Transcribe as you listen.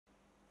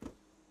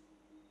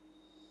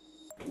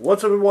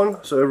What's up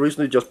everyone? So I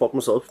recently just bought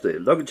myself the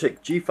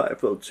Logitech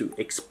G502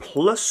 X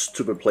PLUS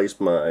to replace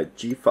my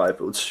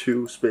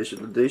G502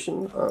 Special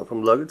Edition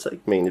from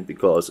Logitech, mainly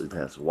because it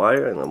has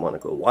wire and I want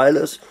to go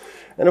wireless,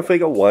 and I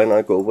figure why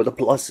not go with a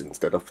Plus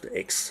instead of the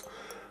X.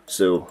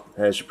 So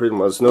as you pretty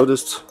much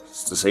noticed,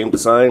 it's the same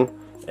design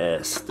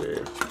as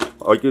the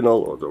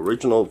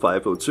original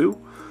 502,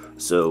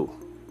 so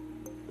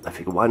I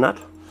figure why not.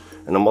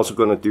 And I'm also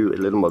going to do a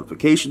little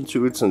modification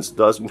to it since it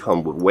doesn't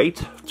come with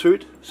weight to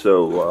it.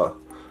 So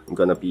I'm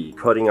going to be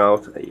cutting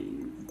out a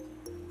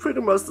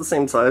pretty much the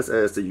same size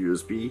as the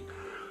USB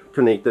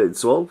connector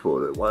itself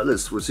for the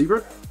wireless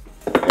receiver.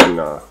 And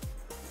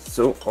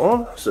so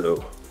on.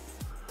 So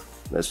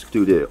let's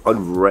do the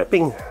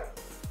unwrapping.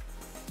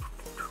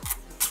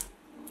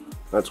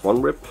 That's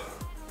one rip.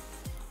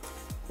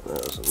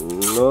 There's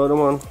another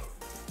one.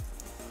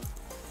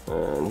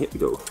 And here we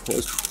go.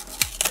 There's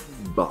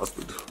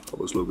bastard I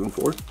was looking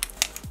for.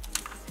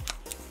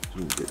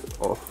 Get it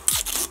off.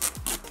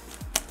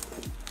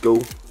 There we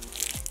go.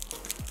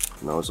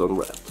 Now it's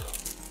unwrapped.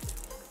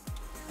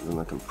 And then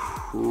I can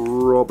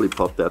probably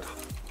pop that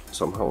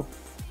somehow.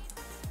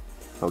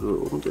 How do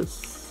I open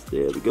this?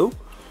 There we go.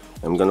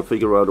 I'm gonna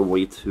figure out a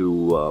way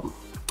to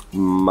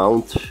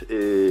mount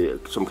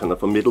some kind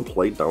of a middle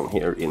plate down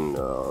here in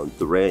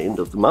the rear end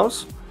of the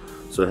mouse,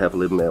 so I have a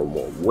little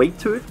more weight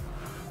to it,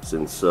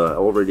 since I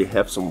already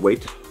have some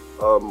weight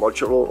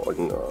modular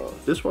on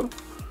this one.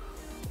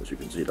 As you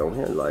can see down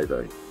here,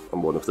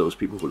 I'm one of those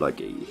people who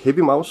like a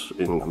heavy mouse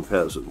in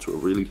comparison to a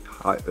really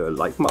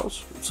light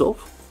mouse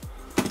itself.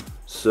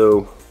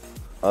 So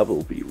I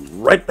will be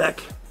right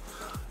back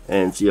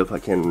and see if I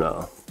can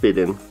fit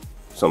in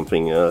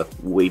something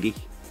weighty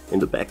in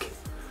the back.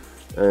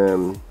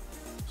 So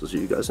see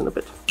you guys in a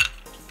bit.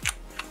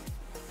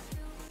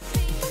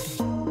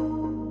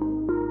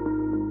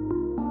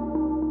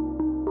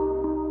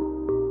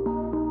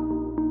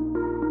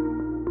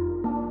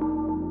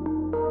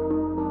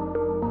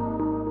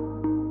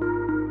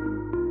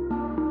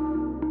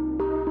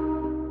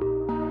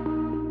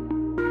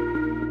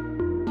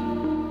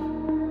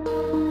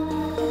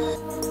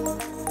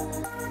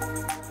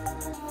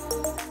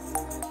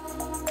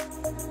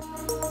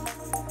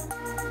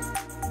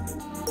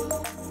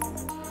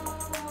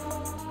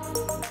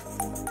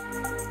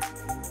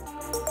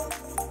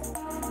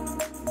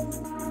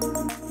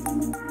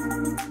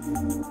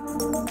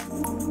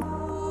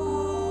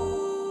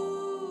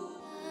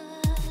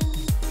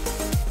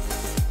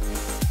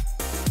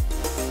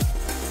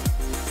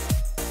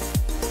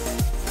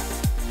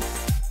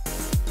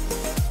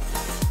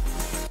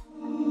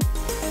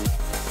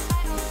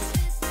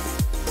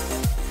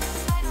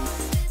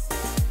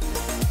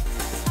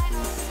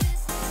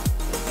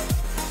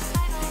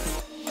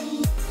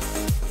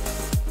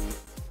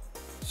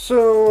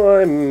 So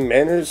I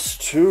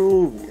managed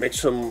to make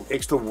some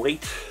extra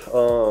weight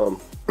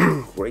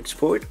brakes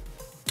for it,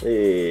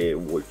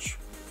 which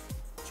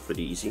is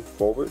pretty easy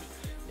forward.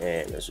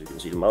 And as you can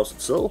see, the mouse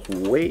itself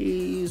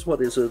weighs,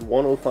 what is it,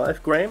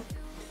 105 gram,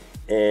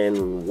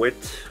 and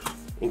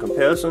in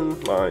comparison,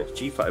 my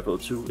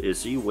G502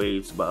 SE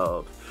weighs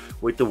about,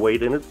 with the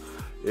weight in it,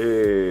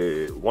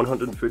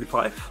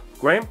 135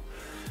 gram.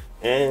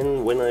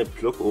 And when I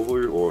plug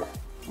over, or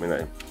when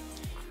I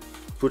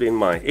put in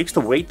my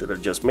extra weight that I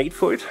just made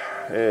for it,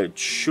 it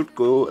should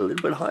go a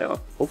little bit higher,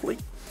 hopefully.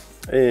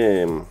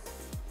 And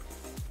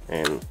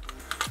I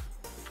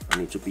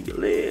need to be a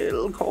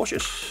little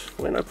cautious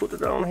when I put it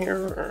down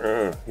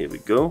here. Here we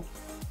go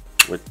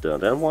with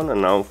that one,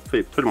 and now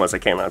pretty much I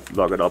cannot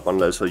lock it up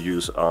unless I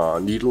use a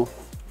needle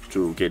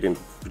to get in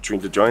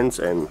between the joints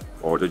or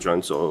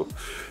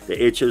the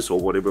edges or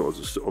whatever of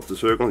the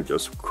circle, and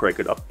just crack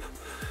it up.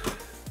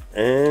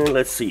 And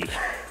let's see.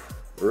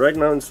 Right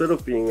now, instead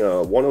of being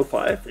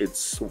 105,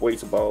 it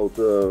weighs about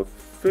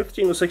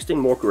 15 or 16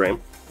 more gram,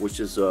 which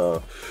is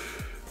let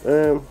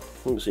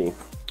me see,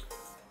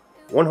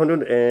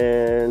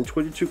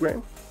 122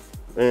 gram.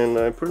 And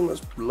I pretty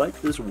much like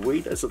this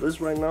weight as it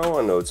is right now.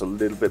 I know it's a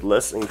little bit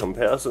less in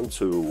comparison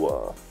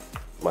to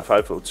my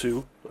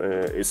 502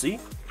 SE,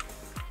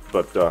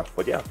 but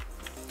yeah,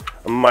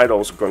 I might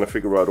also gonna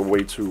figure out a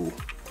way to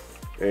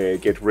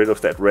get rid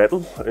of that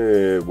rattle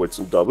with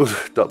some double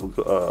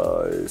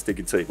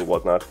sticky tape or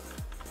whatnot.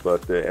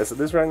 But as it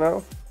is right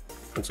now,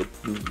 it's a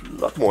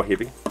lot more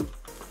heavy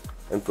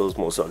and feels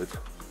more solid.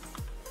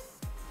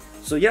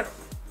 So yeah,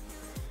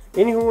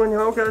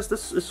 anyhow guys,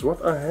 this is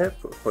what I have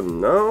for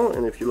now.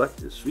 And if you like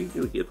this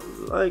video, give a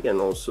like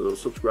and also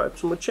subscribe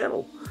to my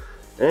channel.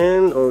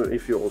 And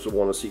if you also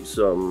want to see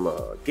some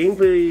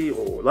gameplay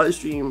or live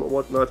stream or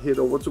whatnot, head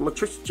over to my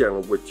Twitch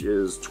channel, which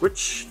is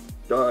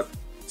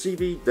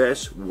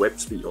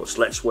twitch.tv/Wipspeed or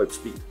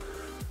 /Wipspeed.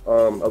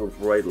 I will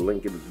provide a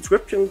link in the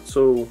description.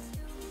 So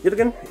yet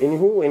again,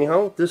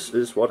 anyhow, this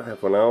is what I have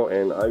for now,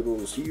 and I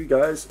will see you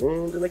guys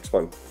in the next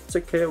one.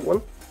 Take care,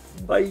 everyone.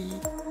 Bye.